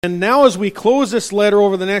And now as we close this letter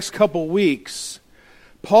over the next couple weeks,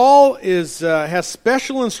 Paul has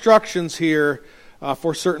special instructions here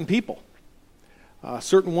for certain people,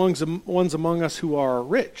 certain ones among us who are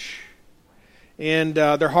rich. And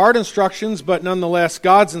they're hard instructions, but nonetheless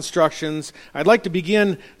God's instructions. I'd like to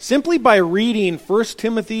begin simply by reading 1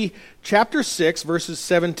 Timothy chapter 6, verses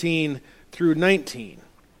 17 through 19.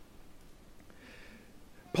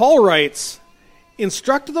 Paul writes,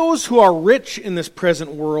 "Instruct those who are rich in this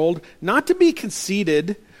present world not to be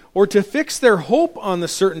conceited or to fix their hope on the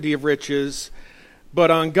certainty of riches,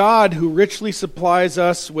 but on God who richly supplies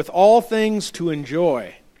us with all things to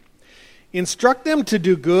enjoy. Instruct them to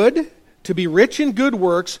do good, to be rich in good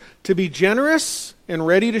works, to be generous and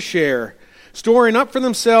ready to share, storing up for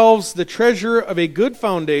themselves the treasure of a good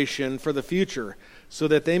foundation for the future, so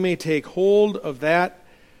that they may take hold of that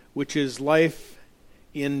which is life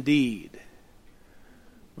indeed."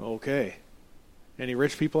 Okay. Any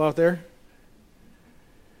rich people out there?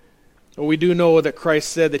 Well, we do know that Christ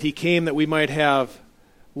said that He came that we might have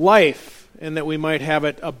life and that we might have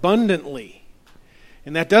it abundantly.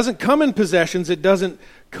 And that doesn't come in possessions. It doesn't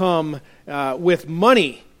come with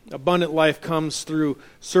money. Abundant life comes through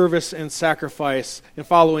service and sacrifice and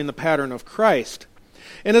following the pattern of Christ.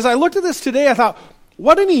 And as I looked at this today, I thought,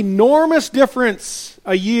 what an enormous difference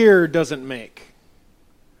a year doesn't make.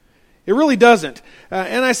 It really doesn't.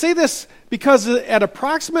 And I say this because at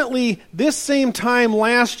approximately this same time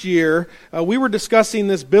last year, we were discussing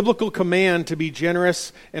this biblical command to be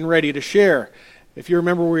generous and ready to share. If you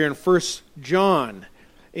remember, we were in 1 John.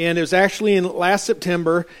 And it was actually in last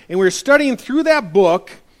September. And we were studying through that book.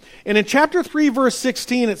 And in chapter 3, verse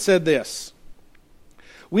 16, it said this: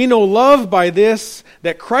 "We know love by this,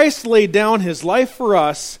 that Christ laid down His life for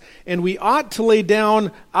us, and we ought to lay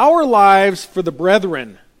down our lives for the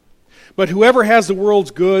brethren. But whoever has the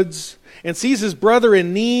world's goods and sees his brother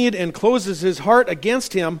in need and closes his heart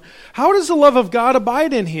against him, how does the love of God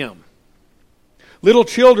abide in him? Little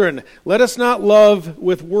children, let us not love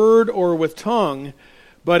with word or with tongue,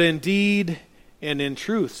 but in deed and in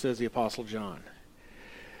truth," says the Apostle John.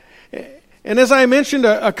 And as I mentioned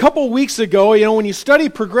a couple weeks ago, when you study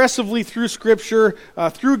progressively through Scripture,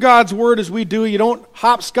 through God's Word as we do, you don't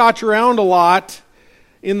hopscotch around a lot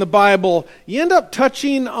in the Bible, you end up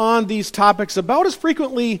touching on these topics about as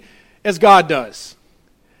frequently as God does.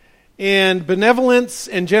 And benevolence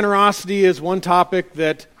and generosity is one topic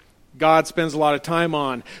that God spends a lot of time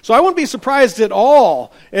on. So I wouldn't be surprised at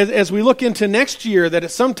all as we look into next year that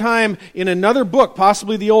at some time in another book,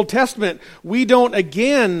 possibly the Old Testament, we don't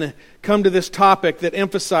again come to this topic that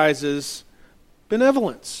emphasizes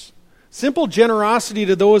benevolence, simple generosity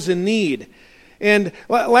to those in need. And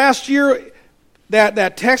last year,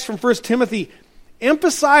 that text from 1 Timothy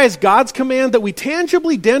emphasized God's command that we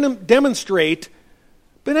tangibly demonstrate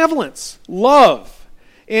benevolence, love.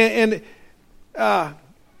 And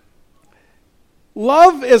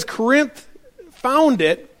love, as Corinth found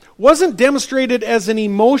it, wasn't demonstrated as an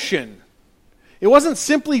emotion. It wasn't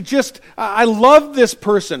simply just, I love this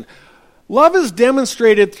person. Love is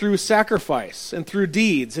demonstrated through sacrifice and through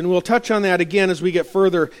deeds, and we'll touch on that again as we get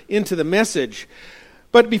further into the message.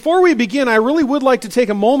 But before we begin, I really would like to take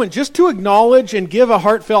a moment just to acknowledge and give a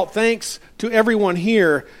heartfelt thanks to everyone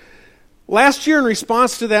here. Last year, in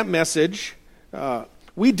response to that message,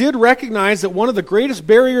 we did recognize that one of the greatest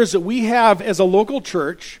barriers that we have as a local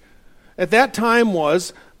church at that time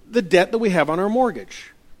was the debt that we have on our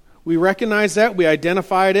mortgage. We recognized that, we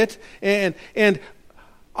identified it, and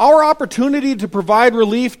our opportunity to provide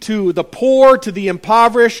relief to the poor, to the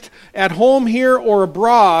impoverished, at home here or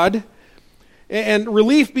abroad, and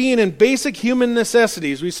relief being in basic human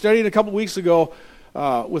necessities. We studied a couple weeks ago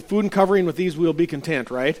with food and covering, with these we'll be content,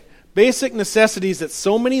 right? Basic necessities that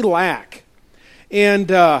so many lack. And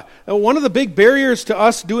one of the big barriers to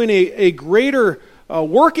us doing a greater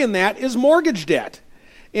work in that is mortgage debt.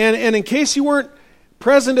 And in case you weren't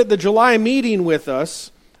present at the July meeting with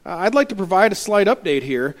us, I'd like to provide a slight update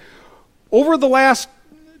here. Over the last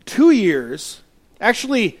 2 years,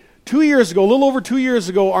 actually 2 years ago, a little over 2 years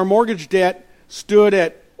ago, our mortgage debt stood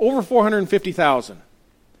at over $450,000,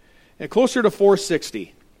 and closer to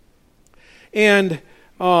 $460,000. And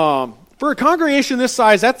for a congregation this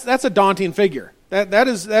size, that's a daunting figure. That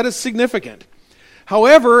is significant.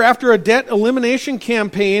 However, after a debt elimination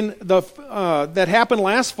campaign that happened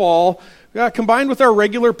last fall, combined with our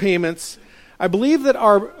regular payments, I believe that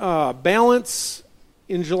our balance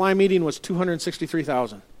in July meeting was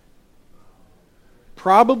 $263,000.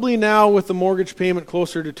 Probably now with the mortgage payment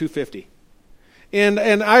closer to $250,000. And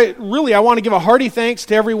I want to give a hearty thanks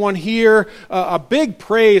to everyone here, a big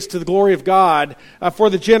praise to the glory of God for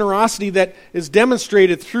the generosity that is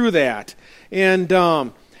demonstrated through that. And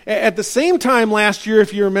at the same time last year,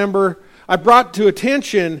 if you remember, I brought to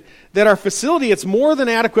attention that our facility, it's more than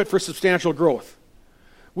adequate for substantial growth.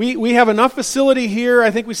 We have enough facility here.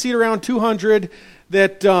 I think we seat around 200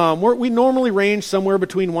 that we normally range somewhere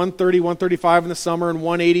between 130, 135 in the summer and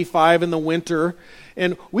 185 in the winter.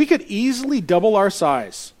 And we could easily double our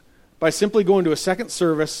size by simply going to a second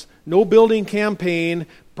service, no building campaign,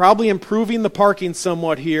 probably improving the parking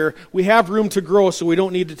somewhat here. We have room to grow, so we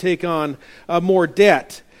don't need to take on more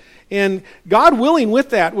debt. And God willing,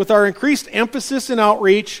 with that, with our increased emphasis in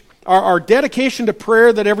outreach, our dedication to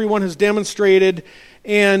prayer that everyone has demonstrated,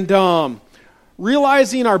 and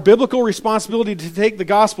realizing our biblical responsibility to take the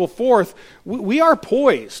gospel forth, we are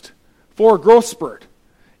poised for a growth spurt.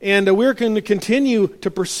 And we're going to continue to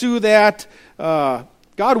pursue that, God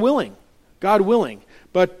willing. God willing.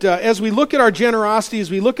 But as we look at our generosity, as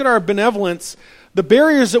we look at our benevolence, the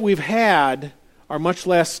barriers that we've had are much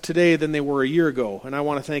less today than they were a year ago. And I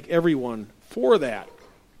want to thank everyone for that.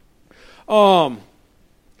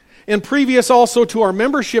 And previous also to our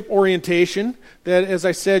membership orientation, that, as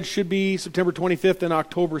I said, should be September 25th and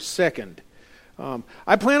October 2nd.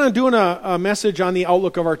 I plan on doing a message on the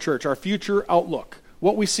outlook of our church, our future outlook,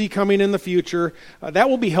 what we see coming in the future. That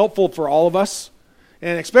will be helpful for all of us,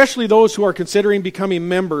 and especially those who are considering becoming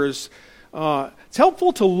members. It's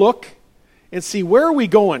helpful to look and see, where are we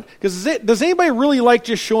going? Because does anybody really like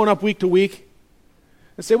just showing up week to week?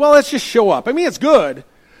 And say, well, let's just show up. I mean, it's good,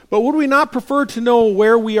 but would we not prefer to know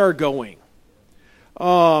where we are going?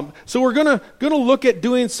 So we're gonna look at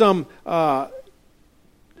doing some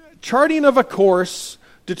charting of a course,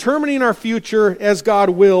 determining our future as God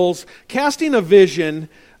wills, casting a vision.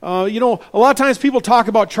 A lot of times people talk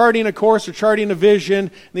about charting a course or charting a vision,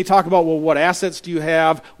 and they talk about, well, what assets do you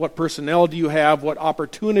have? What personnel do you have? What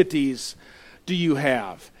opportunities do you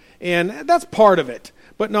have? And that's part of it,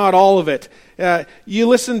 but not all of it. You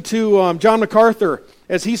listen to John MacArthur,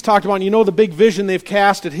 as he's talked about, the big vision they've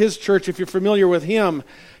cast at his church, if you're familiar with him.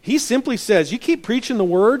 He simply says, you keep preaching the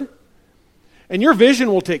word, and your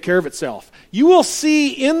vision will take care of itself. You will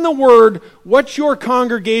see in the word what your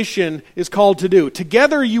congregation is called to do.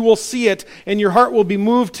 Together you will see it, and your heart will be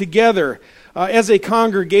moved together as a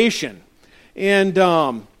congregation. And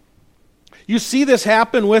you see this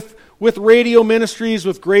happen with radio ministries,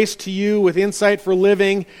 with Grace to You, with Insight for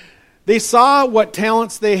Living. They saw what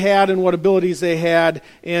talents they had and what abilities they had,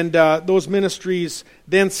 and those ministries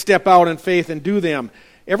then step out in faith and do them.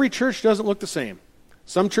 Every church doesn't look the same.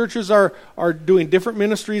 Some churches are doing different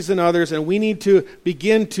ministries than others, and we need to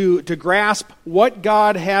begin to grasp what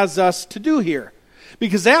God has us to do here,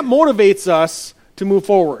 because that motivates us to move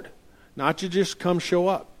forward, not to just come show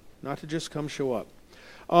up.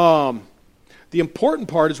 The important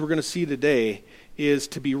part, as we're going to see today, is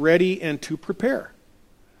to be ready and to prepare.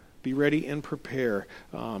 Be ready and prepare.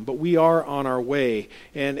 But we are on our way.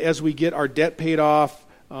 And as we get our debt paid off,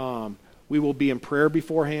 we will be in prayer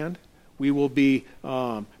beforehand. We will be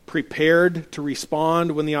prepared to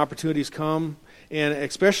respond when the opportunities come. And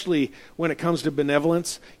especially when it comes to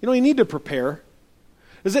benevolence, you need to prepare.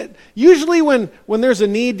 Is it usually when there's a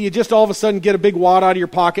need, do you just all of a sudden get a big wad out of your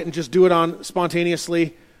pocket and just do it on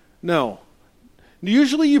spontaneously? No.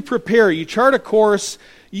 Usually you prepare, you chart a course,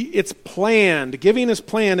 it's planned, giving is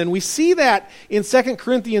planned, and we see that in 2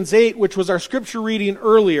 Corinthians 8, which was our scripture reading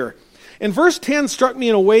earlier. And verse 10 struck me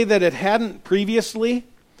in a way that it hadn't previously.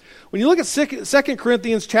 When you look at 2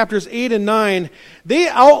 Corinthians chapters 8 and 9, they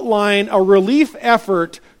outline a relief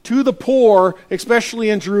effort to the poor,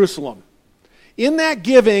 especially in Jerusalem. In that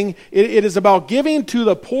giving, it is about giving to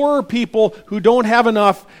the poorer people who don't have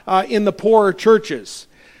enough in the poorer churches.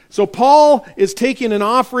 So Paul is taking an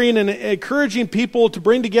offering and encouraging people to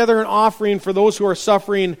bring together an offering for those who are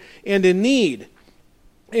suffering and in need.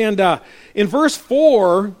 And in verse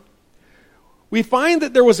 4, we find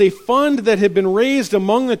that there was a fund that had been raised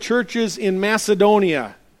among the churches in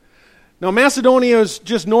Macedonia. Now, Macedonia is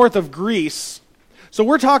just north of Greece. So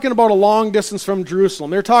we're talking about a long distance from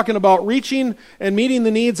Jerusalem. They're talking about reaching and meeting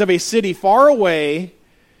the needs of a city far away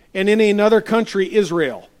and in another country,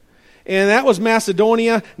 Israel. And that was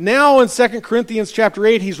Macedonia. Now in 2 Corinthians chapter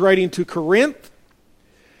 8, he's writing to Corinth.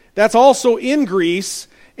 That's also in Greece.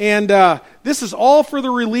 And this is all for the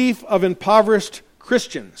relief of impoverished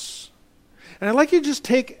Christians. And I'd like you to just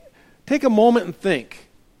take a moment and think.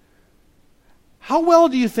 How well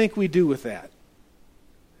do you think we do with that?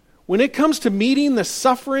 When it comes to meeting the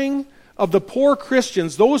suffering of the poor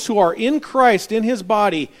Christians, those who are in Christ, in His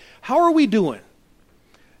body, how are we doing?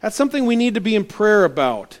 That's something we need to be in prayer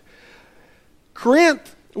about.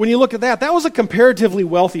 Corinth, when you look at that, that was a comparatively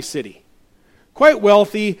wealthy city. Quite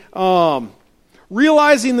wealthy.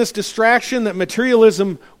 Realizing this distraction that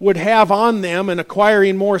materialism would have on them and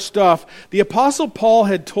acquiring more stuff, the Apostle Paul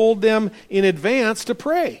had told them in advance to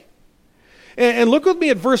pray. And look with me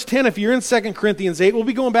at verse 10 if you're in 2 Corinthians 8. We'll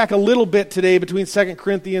be going back a little bit today between 2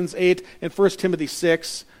 Corinthians 8 and 1 Timothy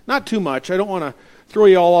 6. Not too much. I don't want to throw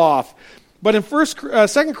you all off. But in 2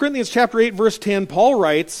 Corinthians chapter 8, verse 10, Paul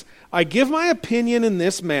writes, I give my opinion in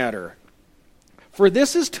this matter, for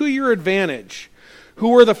this is to your advantage, who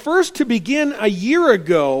were the first to begin a year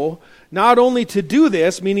ago, not only to do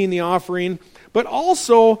this, meaning the offering, but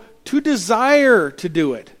also to desire to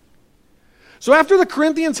do it. So after the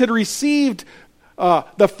Corinthians had received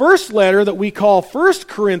the first letter that we call 1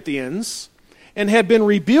 Corinthians, and had been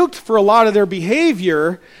rebuked for a lot of their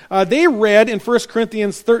behavior, they read in 1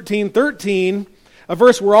 Corinthians 13:13, a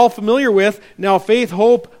verse we're all familiar with, now faith,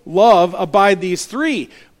 hope, love abide these three,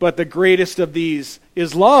 but the greatest of these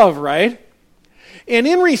is love, right? And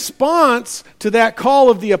in response to that call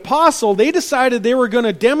of the apostle, they decided they were going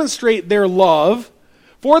to demonstrate their love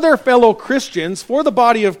for their fellow Christians, for the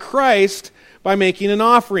body of Christ, by making an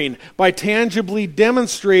offering, by tangibly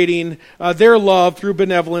demonstrating their love through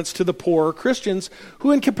benevolence to the poor Christians,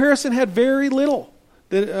 who in comparison had very little,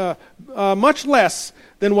 much less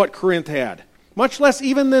than what Corinth had, much less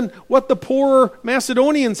even than what the poorer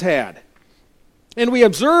Macedonians had. And we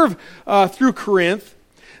observe through Corinth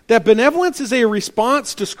that benevolence is a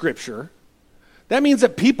response to Scripture. That means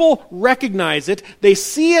that people recognize it. They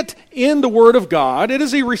see it in the Word of God. It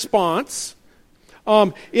is a response.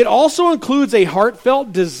 It also includes a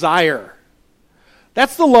heartfelt desire.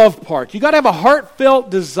 That's the love part. You got to have a heartfelt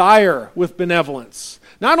desire with benevolence.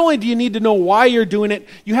 Not only do you need to know why you're doing it,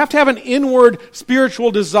 you have to have an inward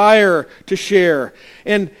spiritual desire to share.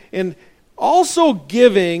 And also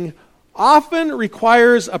giving often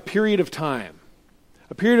requires a period of time.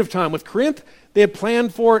 A period of time. With Corinth, they had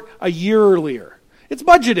planned for it a year earlier. It's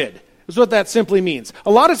budgeted, is what that simply means.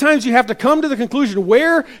 A lot of times you have to come to the conclusion,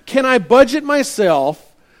 where can I budget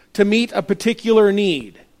myself to meet a particular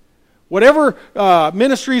need? Whatever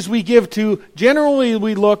ministries we give to, generally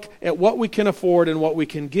we look at what we can afford and what we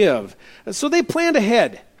can give. And so they planned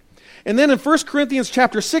ahead. And then in 1 Corinthians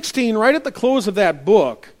chapter 16, right at the close of that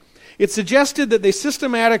book, it suggested that they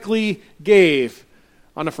systematically gave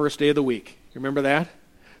on the first day of the week. You remember that?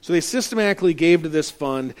 So they systematically gave to this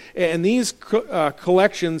fund, and these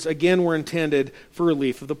collections, again, were intended for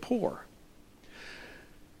relief of the poor.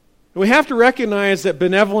 We have to recognize that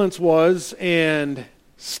benevolence was, and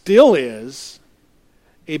still is,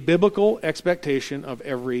 a biblical expectation of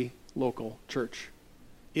every local church.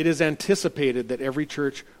 It is anticipated that every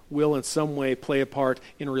church will in some way play a part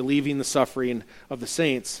in relieving the suffering of the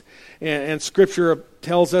saints. And Scripture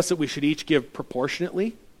tells us that we should each give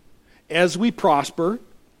proportionately as we prosper.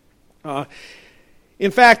 In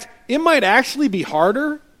fact, it might actually be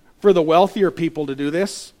harder for the wealthier people to do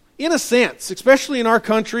this, in a sense, especially in our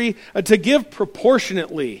country, to give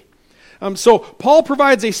proportionately. So Paul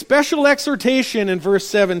provides a special exhortation in verse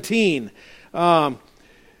 17 in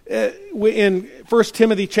 1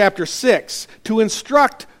 Timothy chapter 6 to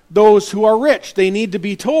instruct those who are rich. They need to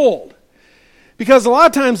be told. Because a lot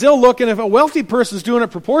of times they'll look, and if a wealthy person's doing it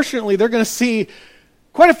proportionately, they're going to see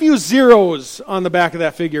quite a few zeros on the back of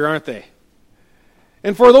that figure, aren't they?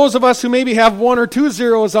 And for those of us who maybe have 1 or 2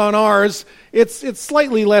 zeros on ours, it's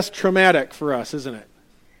slightly less traumatic for us, isn't it?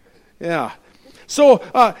 Yeah. So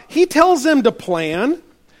he tells them to plan.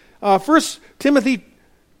 1 Timothy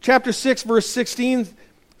chapter 6, verse 16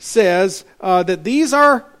 says that these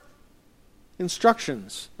are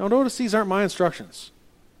instructions. Now notice these aren't my instructions.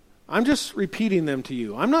 I'm just repeating them to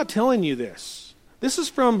you. I'm not telling you this. This is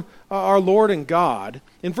from our Lord and God.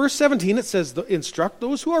 In verse 17 it says, instruct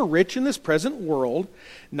those who are rich in this present world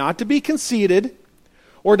not to be conceited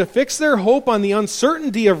or to fix their hope on the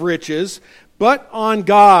uncertainty of riches, but on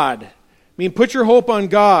God. I mean, put your hope on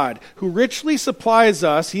God, who richly supplies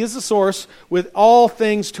us, He is the source, with all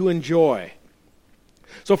things to enjoy.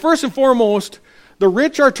 So first and foremost, the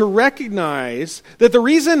rich are to recognize that the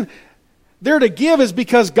reason they're to give is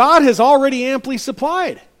because God has already amply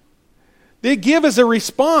supplied. They give as a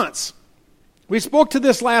response. We spoke to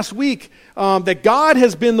this last week, that God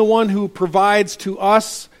has been the one who provides to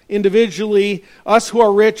us individually, us who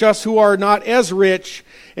are rich, us who are not as rich.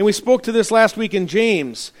 And we spoke to this last week in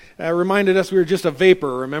James. Reminded us we were just a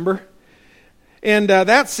vapor, remember? And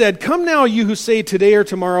that said, come now you who say today or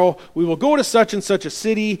tomorrow, we will go to such and such a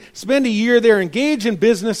city, spend a year there, engage in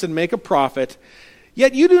business and make a profit.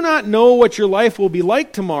 Yet you do not know what your life will be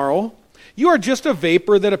like tomorrow. You are just a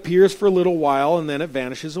vapor that appears for a little while and then it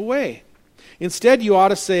vanishes away. Instead, you ought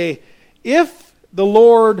to say, if the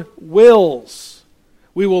Lord wills,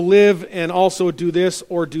 we will live and also do this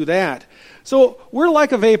or do that. So we're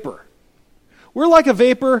like a vapor. We're like a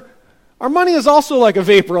vapor. Our money is also like a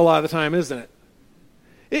vapor a lot of the time, isn't it?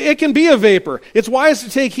 It can be a vapor. It's wise to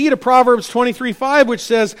take heed of Proverbs 23:5, which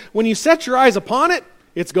says, when you set your eyes upon it,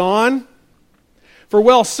 it's gone. For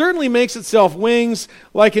wealth certainly makes itself wings.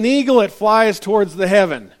 Like an eagle, it flies towards the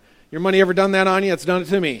heaven. Your money ever done that on you? It's done it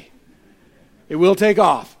to me. It will take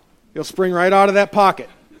off. It'll spring right out of that pocket.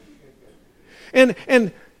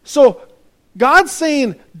 And so God's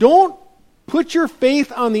saying, don't put your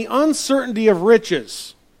faith on the uncertainty of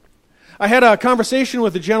riches. I had a conversation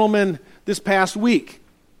with a gentleman this past week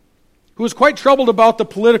who was quite troubled about the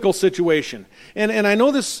political situation. And I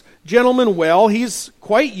know this gentleman well. He's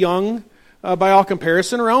quite young by all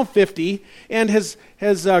comparison, around 50, and has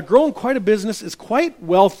grown quite a business, is quite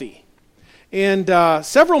wealthy, and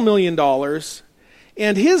several $1 million.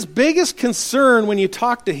 And his biggest concern when you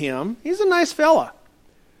talk to him, he's a nice fella,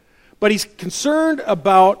 but he's concerned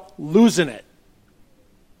about losing it.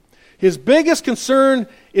 His biggest concern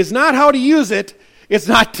is not how to use it, it's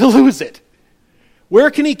not to lose it. Where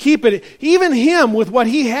can he keep it? Even him, with what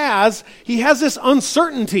he has this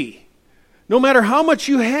uncertainty, no matter how much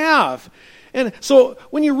you have. And so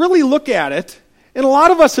when you really look at it, and a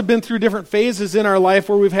lot of us have been through different phases in our life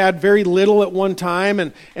where we've had very little at one time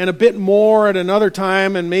and a bit more at another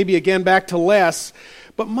time and maybe again back to less.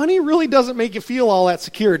 But money really doesn't make you feel all that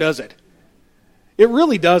secure, does it? It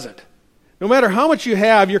really doesn't. No matter how much you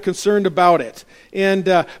have, you're concerned about it.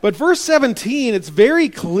 But verse 17, it's very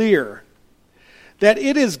clear that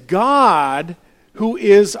it is God who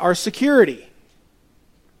is our security.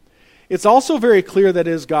 It's also very clear that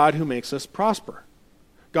it is God who makes us prosper.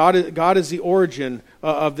 God is the origin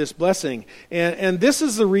of this blessing. And this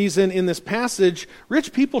is the reason in this passage,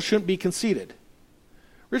 rich people shouldn't be conceited.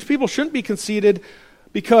 Rich people shouldn't be conceited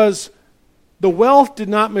because the wealth did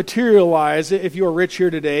not materialize, if you are rich here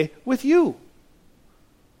today, with you.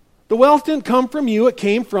 The wealth didn't come from you, it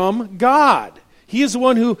came from God. He is the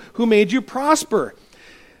one who made you prosper.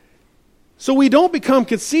 So we don't become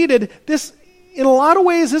conceited. This, in a lot of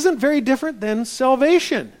ways, isn't very different than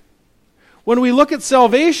salvation. When we look at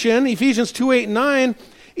salvation, Ephesians 2:8 and 9,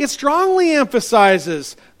 it strongly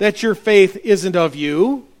emphasizes that your faith isn't of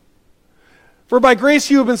you. For by grace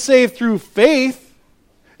you have been saved through faith,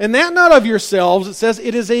 and that not of yourselves. It says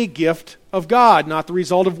it is a gift of God, not the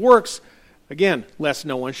result of works. Again, lest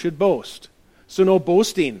no one should boast. So no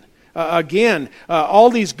boasting. All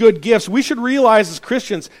these good gifts, we should realize as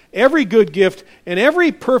Christians, every good gift and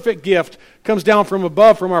every perfect gift comes down from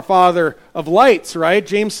above, from our Father of lights, right?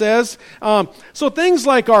 James says. So things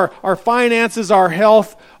like our finances, our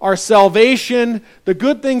health, our salvation, the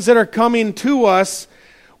good things that are coming to us,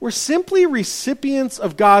 we're simply recipients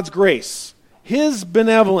of God's grace, His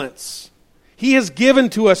benevolence. He has given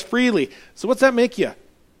to us freely. So what's that make you?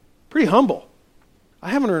 Pretty humble. I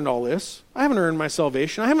haven't earned all this. I haven't earned my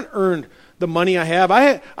salvation. I haven't earned the money I have.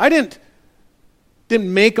 I didn't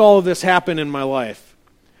make all of this happen in my life.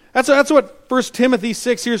 That's what 1 Timothy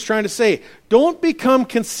 6 here is trying to say. Don't become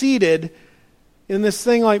conceited in this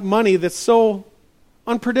thing like money that's so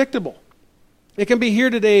unpredictable. It can be here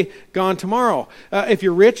today, gone tomorrow. If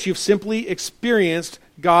you're rich, you've simply experienced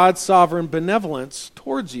God's sovereign benevolence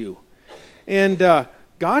towards you. And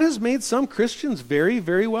God has made some Christians very,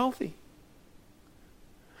 very wealthy.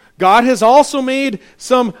 God has also made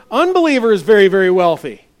some unbelievers very, very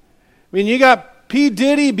wealthy. I mean, you got P.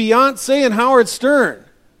 Diddy, Beyonce, and Howard Stern.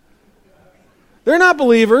 They're not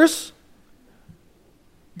believers.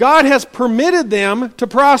 God has permitted them to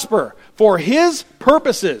prosper for His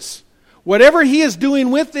purposes. Whatever He is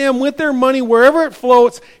doing with them, with their money, wherever it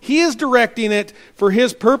floats, He is directing it for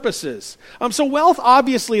His purposes. So wealth,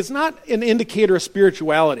 obviously, is not an indicator of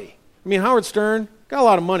spirituality. I mean, Howard Stern got a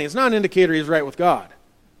lot of money. It's not an indicator he's right with God.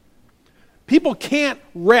 People can't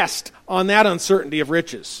rest on that uncertainty of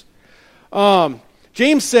riches.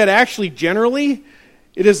 James said, actually, generally,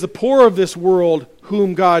 it is the poor of this world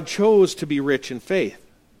whom God chose to be rich in faith.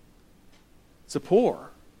 It's the poor.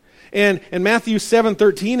 And Matthew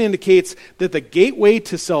 7:13 indicates that the gateway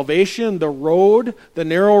to salvation, the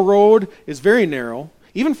narrow road, is very narrow,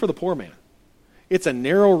 even for the poor man. It's a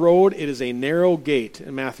narrow road. It is a narrow gate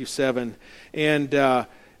in Matthew 7. And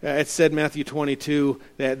it said in Matthew 22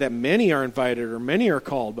 that many are invited or many are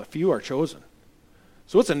called, but few are chosen.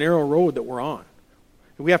 So it's a narrow road that we're on.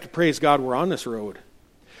 And we have to praise God we're on this road.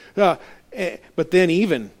 But then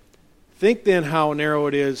even, think then how narrow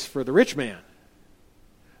it is for the rich man.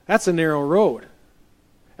 That's a narrow road.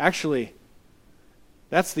 Actually,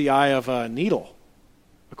 That's the eye of a needle,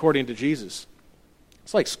 according to Jesus.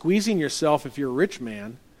 It's like squeezing yourself, if you're a rich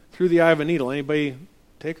man, through the eye of a needle. Anybody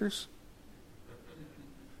takers?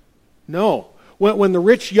 No. When the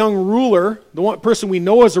rich young ruler, the one person we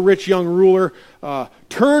know as a rich young ruler,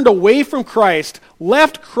 turned away from Christ,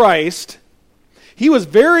 left Christ, he was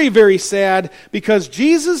very, very sad because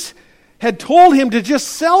Jesus had told him to just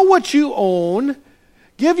sell what you own,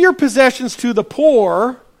 give your possessions to the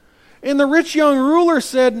poor, and the rich young ruler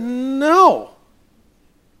said, no,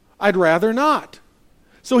 I'd rather not.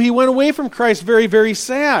 So he went away from Christ very, very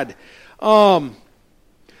sad.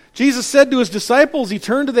 Jesus said to his disciples, he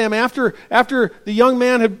turned to them after the young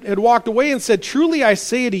man had walked away and said, truly I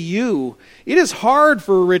say to you, it is hard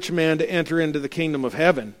for a rich man to enter into the kingdom of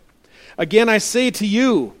heaven. Again I say to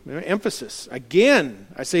you, emphasis, again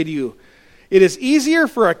I say to you, it is easier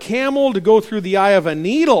for a camel to go through the eye of a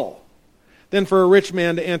needle than for a rich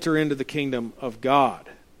man to enter into the kingdom of God.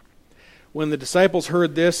 When the disciples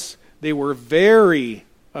heard this, they were very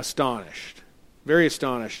astonished,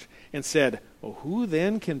 and said, well, who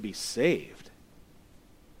then can be saved?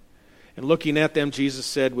 And looking at them, Jesus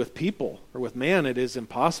said, with people, or with man, it is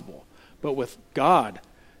impossible. But with God,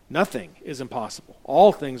 nothing is impossible.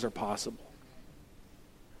 All things are possible.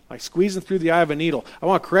 Like squeezing through the eye of a needle. I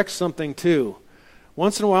want to correct something too.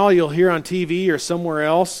 Once in a while you'll hear on TV or somewhere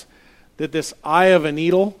else that this eye of a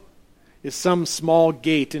needle is some small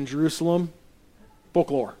gate in Jerusalem.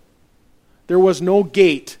 Folklore. There was no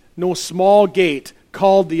gate, no small gate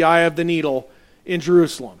called the eye of the needle in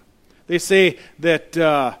Jerusalem. They say that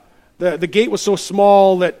the gate was so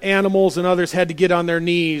small that animals and others had to get on their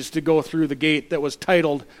knees to go through the gate that was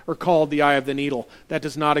titled or called the eye of the needle. That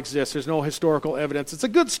does not exist. There's no historical evidence. It's a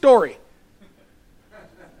good story.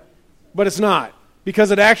 But it's not,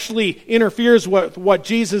 because it actually interferes with what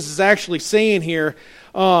Jesus is actually saying here.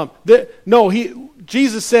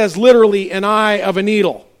 Jesus says literally an eye of a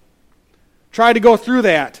needle. Try to go through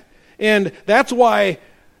that. And that's why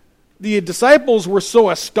the disciples were so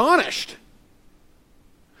astonished.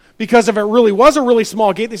 Because if it really was a really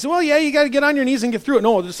small gate, they said, well, yeah, you got to get on your knees and get through it.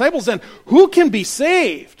 No, the disciples then, who can be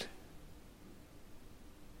saved?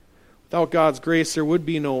 Without God's grace, there would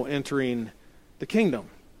be no entering the kingdom.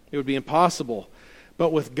 It would be impossible.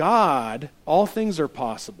 But with God, all things are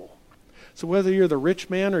possible. So whether you're the rich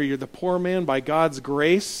man or you're the poor man, by God's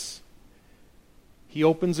grace, He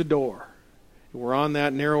opens a door. We're on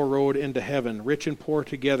that narrow road into heaven, rich and poor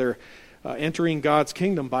together, entering God's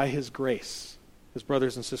kingdom by His grace, as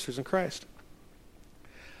brothers and sisters in Christ.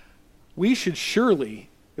 We should surely,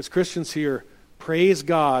 as Christians here, praise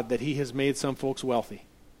God that He has made some folks wealthy,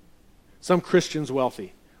 some Christians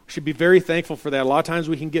wealthy. We should be very thankful for that. A lot of times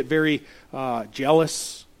we can get very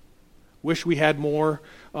jealous, wish we had more.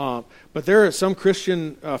 But there are some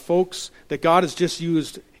Christian folks that God has just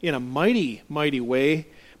used in a mighty, mighty way,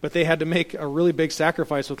 but they had to make a really big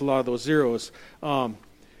sacrifice with a lot of those zeros.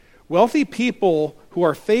 Wealthy people who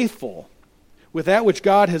are faithful with that which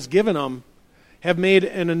God has given them have made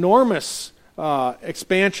an enormous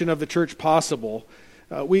expansion of the church possible.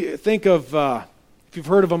 We think of, if you've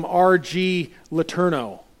heard of him, R.G.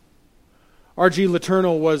 Letourneau. R.G.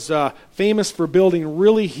 Letourneau was famous for building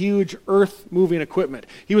really huge earth-moving equipment.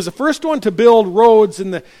 He was the first one to build roads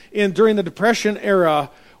during the Depression era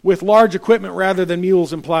with large equipment rather than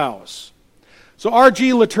mules and plows. So R.G.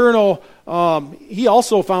 Letourneau, he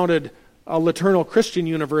also founded Letourneau Christian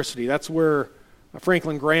University. That's where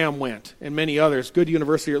Franklin Graham went, and many others. Good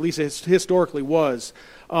university, or at least it historically was.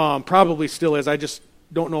 Probably still is. I just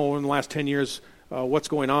don't know in the last 10 years what's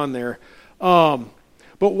going on there.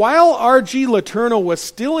 But while R.G. Letourneau was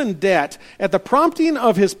still in debt, at the prompting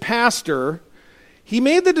of his pastor, he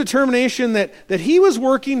made the determination that he was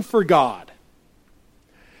working for God.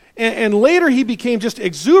 And later he became just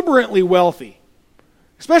exuberantly wealthy,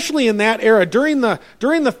 especially in that era. During the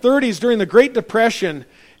 30s, during the Great Depression,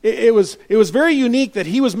 it was very unique that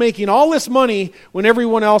he was making all this money when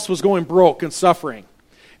everyone else was going broke and suffering.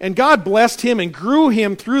 And God blessed him and grew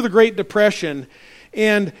him through the Great Depression.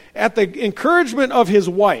 And at the encouragement of his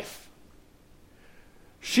wife,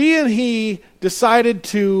 she and he decided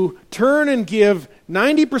to turn and give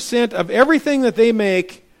 90% of everything that they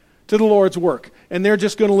make to the Lord's work. And they're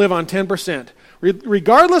just going to live on 10%.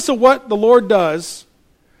 Regardless of what the Lord does,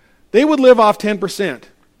 they would live off 10%.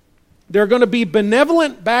 They're going to be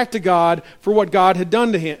benevolent back to God for what God had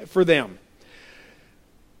done for them.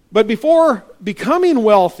 But before becoming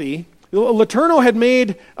wealthy, Letourneau had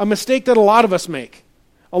made a mistake that a lot of us make.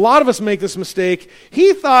 A lot of us make this mistake.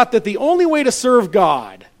 He thought that the only way to serve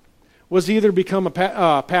God was to either become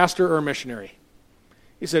a pastor or a missionary.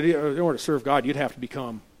 He said, in order to serve God, you'd have to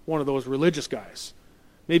become one of those religious guys.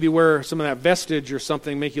 maybe wear some of that vestige or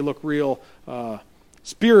something, make you look real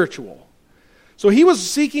spiritual. So he was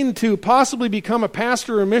seeking to possibly become a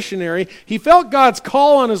pastor or missionary. He felt God's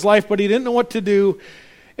call on his life, but he didn't know what to do.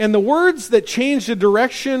 And the words that changed the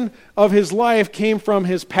direction of his life came from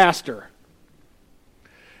his pastor.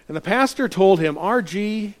 And the pastor told him,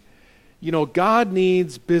 R.G., you know, God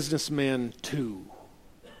needs businessmen too.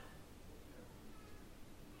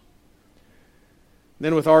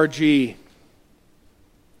 Then with R.G.,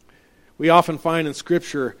 we often find in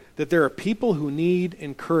Scripture that there are people who need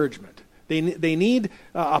encouragement. They need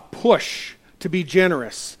a push to be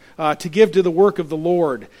generous, to give to the work of the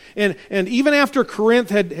Lord. And even after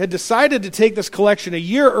Corinth had decided to take this collection a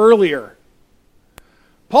year earlier,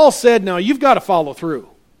 Paul said, now you've got to follow through.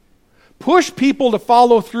 Push people to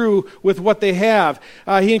follow through with what they have.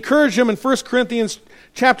 He encouraged them in 1 Corinthians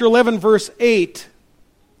chapter 11, verse 8.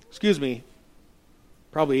 Excuse me.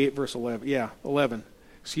 Probably 8, verse 11. Yeah, 11.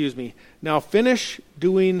 Excuse me. Now finish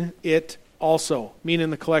doing it also,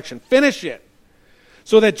 meaning the collection. Finish it.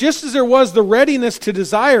 So that just as there was the readiness to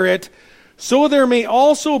desire it, so there may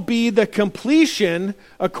also be the completion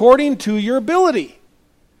according to your ability.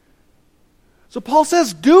 So Paul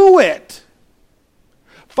says, do it.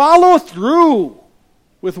 Follow through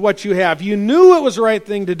with what you have. You knew it was the right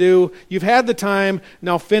thing to do. You've had the time.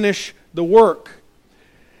 Now finish the work.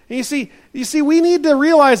 And you see, we need to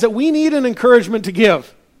realize that we need an encouragement to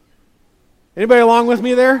give. Anybody along with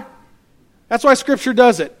me there? That's why Scripture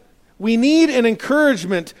does it. We need an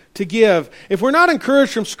encouragement to give. If we're not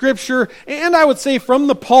encouraged from Scripture, and I would say from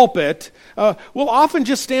the pulpit, we'll often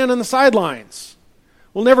just stand on the sidelines.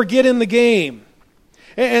 We'll never get in the game.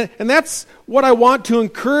 And that's what I want to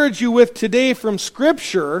encourage you with today from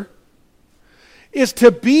Scripture, is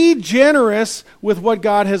to be generous with what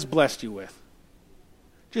God has blessed you with.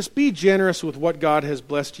 Just be generous with what God has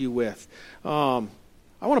blessed you with. I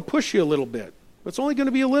want to push you a little bit, but it's only going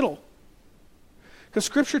to be a little. Because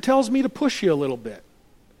Scripture tells me to push you a little bit.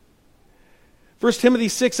 1 Timothy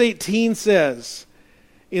 6:18 says,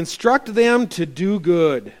 instruct them to do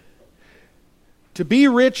good, to be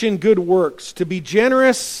rich in good works, to be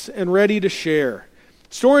generous and ready to share,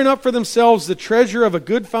 storing up for themselves the treasure of a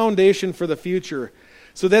good foundation for the future,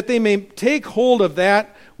 so that they may take hold of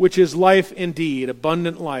that which is life indeed,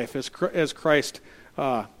 abundant life, as Christ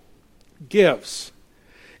gives.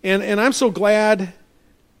 And I'm so glad,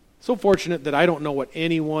 so fortunate that I don't know what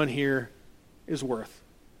anyone here is worth.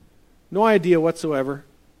 No idea whatsoever.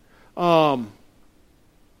 I'm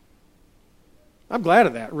glad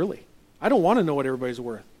of that, really. I don't want to know what everybody's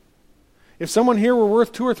worth. If someone here were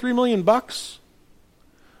worth $2 or $3 million,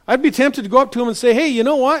 I'd be tempted to go up to them and say, hey, you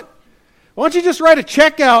know what? Why don't you just write a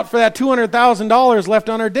check out for that $200,000 left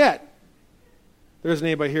on our debt? There isn't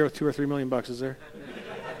anybody here with $2 or $3 million, is there?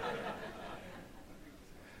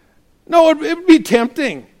 No, it would be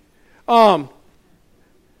tempting. And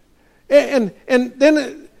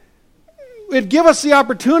then it'd give us the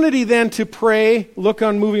opportunity then to pray, look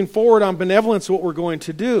on moving forward on benevolence, what we're going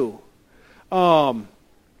to do.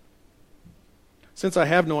 Since I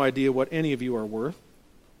have no idea what any of you are worth,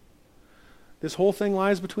 this whole thing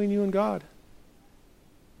lies between you and God.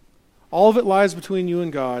 All of it lies between you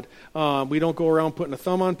and God. We don't go around putting a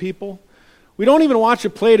thumb on people. We don't even watch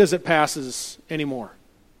a plate as it passes anymore.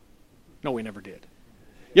 No, we never did.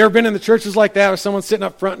 You ever been in the churches like that where someone's sitting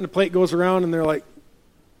up front and the plate goes around and they're like,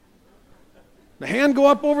 the hand go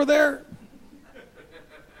up over there?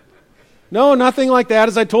 No, nothing like that.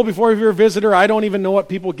 As I told before, if you're a visitor, I don't even know what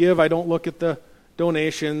people give. I don't look at the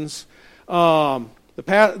donations.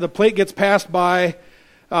 The plate gets passed by.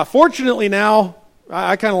 Fortunately now,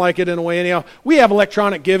 I kind of like it in a way anyhow, we have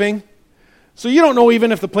electronic giving. So you don't know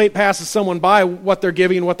even if the plate passes someone by what they're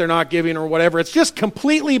giving, what they're not giving, or whatever. It's just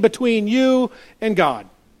completely between you and God.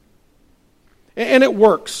 And it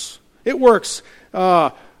works. It works.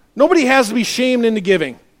 Nobody has to be shamed into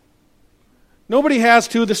giving. Nobody has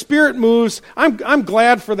to. The Spirit moves. I'm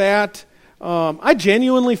glad for that. I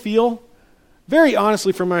genuinely feel, very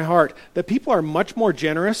honestly from my heart, that people are much more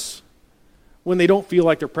generous when they don't feel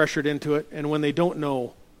like they're pressured into it and when they don't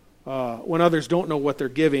know, when others don't know what they're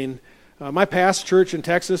giving. My past church in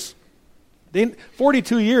Texas,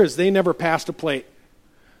 42 years, they never passed a plate.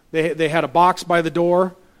 They had a box by the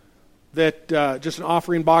door, that just an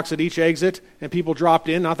offering box at each exit, and people dropped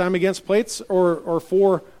in. Not that I'm against plates or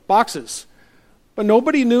for boxes. But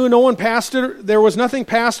nobody knew, no one passed it, there was nothing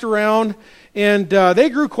passed around, and they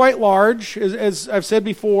grew quite large, as I've said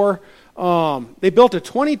before. They built a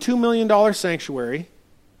 $22 million sanctuary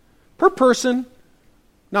per person.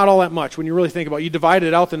 Not all that much when you really think about it. You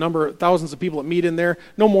divided out the number of thousands of people that meet in there,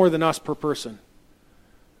 no more than us per person.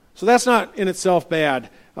 So that's not in itself bad.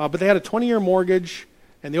 But they had a 20-year mortgage,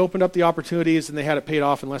 and they opened up the opportunities, and they had it paid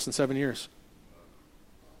off in less than 7 years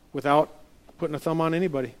without putting a thumb on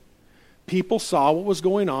anybody. People saw what was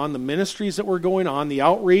going on, the ministries that were going on, the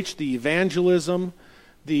outreach, the evangelism,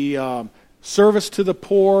 the service to the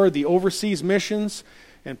poor, the overseas missions,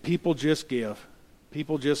 and people just give.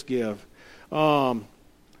 People just give. So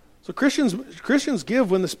Christians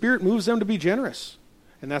give when the Spirit moves them to be generous.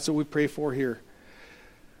 And that's what we pray for here.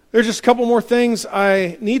 There's just a couple more things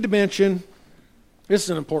I need to mention. This is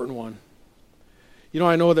an important one.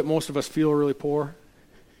 I know that most of us feel really poor.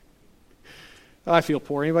 I feel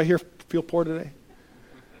poor. Anybody here feel poor today?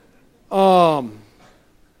 I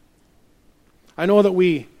know that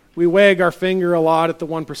we wag our finger a lot at the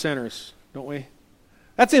one percenters, don't we?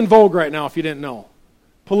 That's in vogue right now, if you didn't know.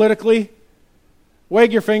 Politically,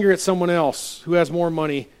 wag your finger at someone else who has more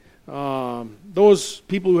money. Those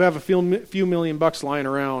people who have a few $1,million lying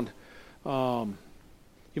around.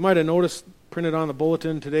 You might have noticed, printed on the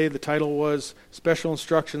bulletin today, the title was Special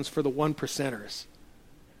Instructions for the One Percenters.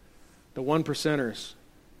 The one percenters.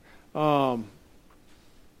 We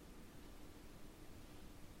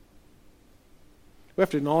have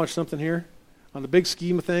to acknowledge something here. On the big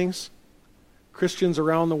scheme of things, Christians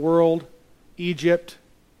around the world, Egypt,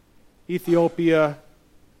 Ethiopia,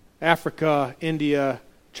 Africa, India,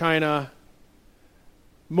 China,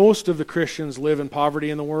 most of the Christians live in poverty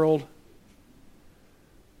in the world.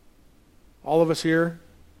 All of us here,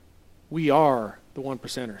 we are the one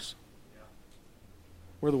percenters.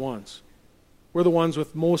 We're the ones. We're the ones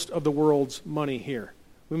with most of the world's money here.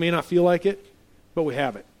 We may not feel like it, but we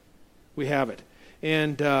have it. We have it.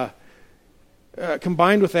 And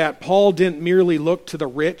combined with that, Paul didn't merely look to the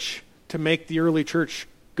rich to make the early church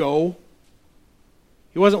go.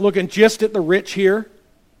 He wasn't looking just at the rich here.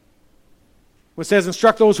 When it says,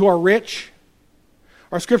 instruct those who are rich,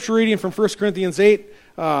 our scripture reading from 1 Corinthians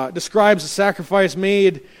 8 describes the sacrifice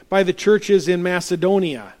made by the churches in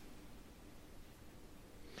Macedonia.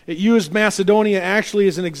 It used Macedonia actually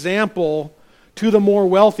as an example to the more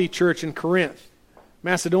wealthy church in Corinth.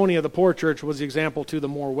 Macedonia, the poor church, was the example to the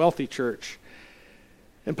more wealthy church.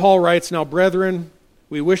 And Paul writes, now, brethren,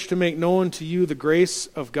 we wish to make known to you the grace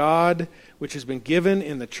of God which has been given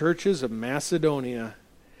in the churches of Macedonia,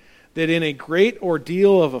 that in a great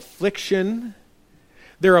ordeal of affliction,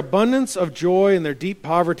 their abundance of joy and their deep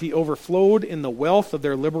poverty overflowed in the wealth of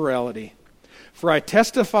their liberality. For I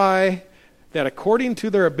testify that according to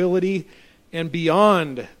their ability and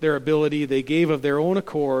beyond their ability they gave of their own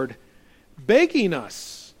accord, begging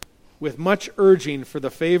us with much urging for the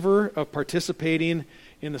favor of participating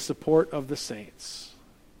in the support of the saints.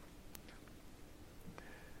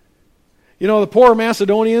 The poor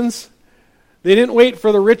Macedonians, they didn't wait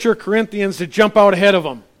for the richer Corinthians to jump out ahead of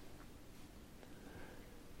them.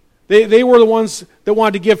 They were the ones that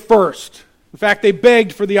wanted to give first. In fact, they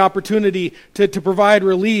begged for the opportunity to provide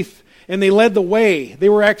relief, and they led the way. They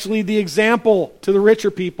were actually the example to the richer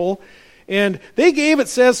people. And they gave, it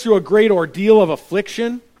says, through a great ordeal of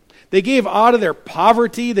affliction. They gave out of their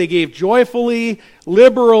poverty. They gave joyfully,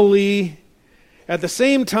 liberally, at the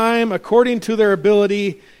same time, according to their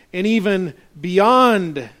ability, and even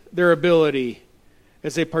beyond their ability,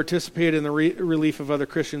 as they participated in the relief of other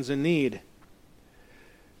Christians in need.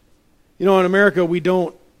 In America, we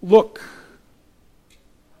don't look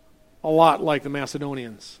a lot like the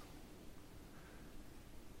Macedonians.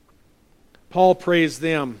 Paul praised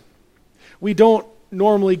them. We don't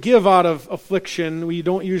normally give out of affliction. We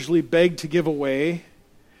don't usually beg to give away.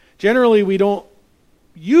 Generally, we don't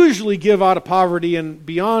usually give out of poverty and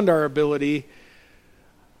beyond our ability.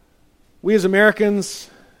 We as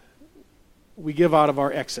Americans, we give out of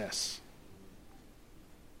our excess.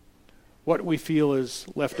 What we feel is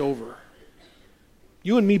left over.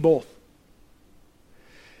 You and me both.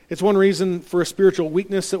 It's one reason for a spiritual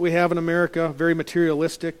weakness that we have in America, very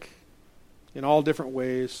materialistic in all different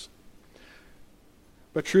ways.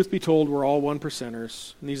 But truth be told, we're all one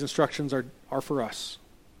percenters, and these instructions are for us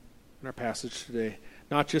in our passage today,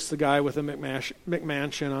 not just the guy with a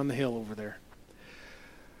McMansion on the hill over there.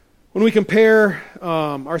 When we compare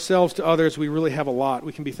ourselves to others, we really have a lot.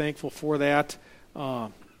 We can be thankful for that.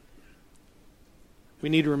 We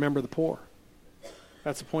need to remember the poor.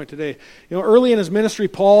 That's the point today. Early in his ministry,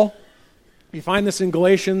 Paul, you find this in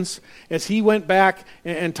Galatians, as he went back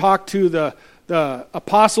and talked to the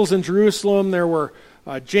apostles in Jerusalem. There were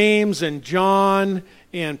James and John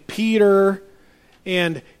and Peter,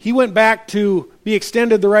 and he went back to be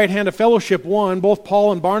extended the right hand of fellowship. Both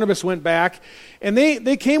Paul and Barnabas went back, and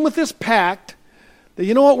they came with this pact that,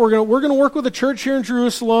 we're going to work with the church here in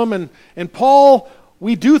Jerusalem, and Paul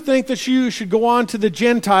we do think that you should go on to the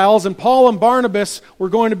Gentiles, and Paul and Barnabas were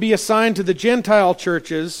going to be assigned to the Gentile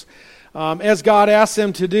churches, as God asked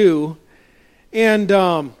them to do. And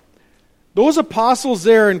those apostles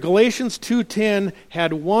there in Galatians 2:10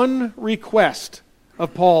 had one request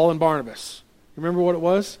of Paul and Barnabas. Remember what it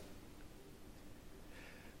was?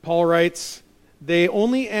 Paul writes, "They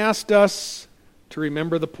only asked us to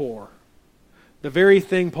remember the poor." The very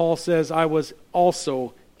thing, Paul says, I was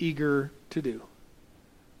also eager to do.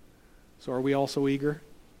 So are we also eager?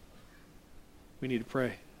 We need to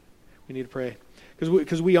pray. We need to pray.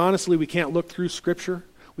 Because we honestly, we can't look through Scripture.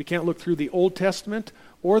 We can't look through the Old Testament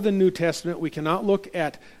or the New Testament. We cannot look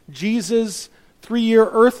at Jesus' 3-year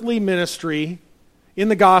earthly ministry in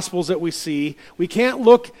the Gospels that we see. We can't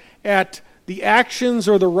look at the actions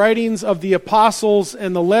or the writings of the apostles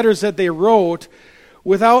and the letters that they wrote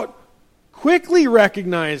without quickly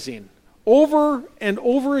recognizing over and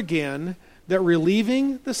over again that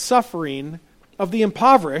relieving the suffering of the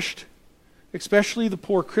impoverished, especially the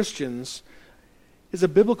poor Christians, is a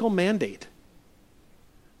biblical mandate.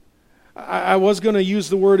 I was going to use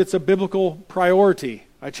the word, it's a biblical priority.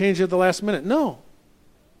 I changed it at the last minute. No.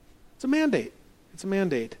 It's a mandate. It's a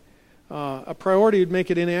mandate. A priority would make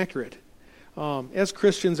it inaccurate. As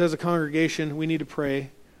Christians, as a congregation, we need to pray.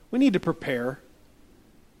 We need to prepare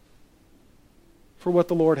for what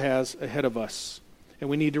the Lord has ahead of us. And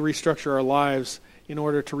we need to restructure our lives in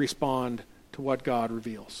order to respond to what God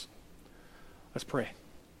reveals. Let's pray.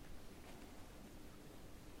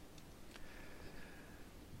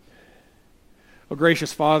 Oh,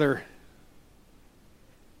 gracious Father,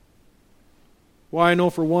 well, I know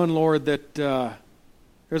for one, Lord, that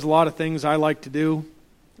there's a lot of things I like to do.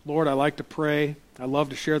 Lord, I like to pray. I love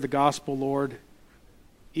to share the gospel, Lord.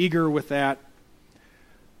 Eager with that.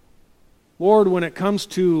 Lord, when it comes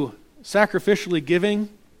to sacrificially giving,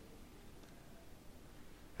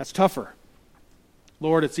 that's tougher.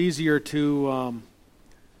 Lord, it's easier to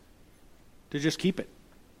just keep it.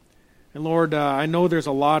 And Lord, I know there's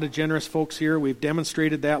a lot of generous folks here. We've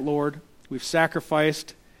demonstrated that, Lord. We've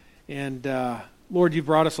sacrificed. And Lord, you've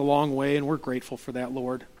brought us a long way, and we're grateful for that,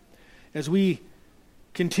 Lord. As we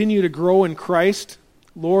continue to grow in Christ,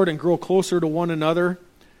 Lord, and grow closer to one another,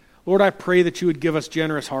 Lord, I pray that you would give us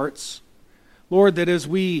generous hearts. Lord, that as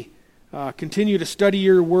we continue to study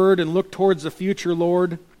your word and look towards the future,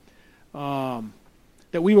 Lord,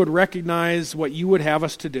 that we would recognize what you would have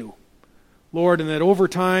us to do. Lord, and that over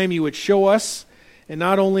time you would show us and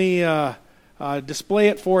not only display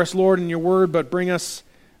it for us, Lord, in your word, but bring us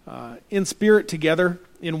in spirit together,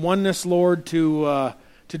 in oneness, Lord, to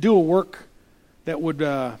do a work that would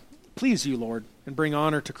please you, Lord, and bring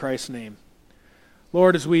honor to Christ's name.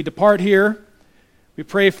 Lord, as we depart here, we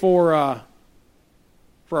pray for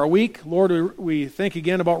our week. Lord, we think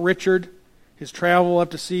again about Richard, his travel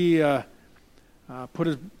up to see, put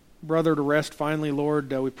his brother to rest finally,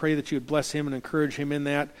 Lord. We pray that you would bless him and encourage him in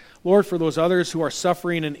that. Lord, for those others who are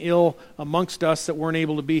suffering and ill amongst us that weren't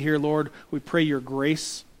able to be here, Lord, we pray your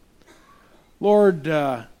grace. Lord,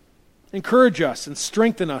 encourage us and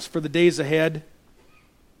strengthen us for the days ahead.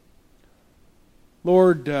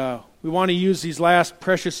 Lord, we want to use these last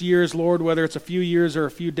precious years, Lord, whether it's a few years or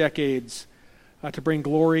a few decades, to bring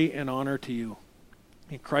glory and honor to you.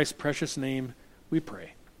 In Christ's precious name we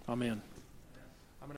pray. Amen.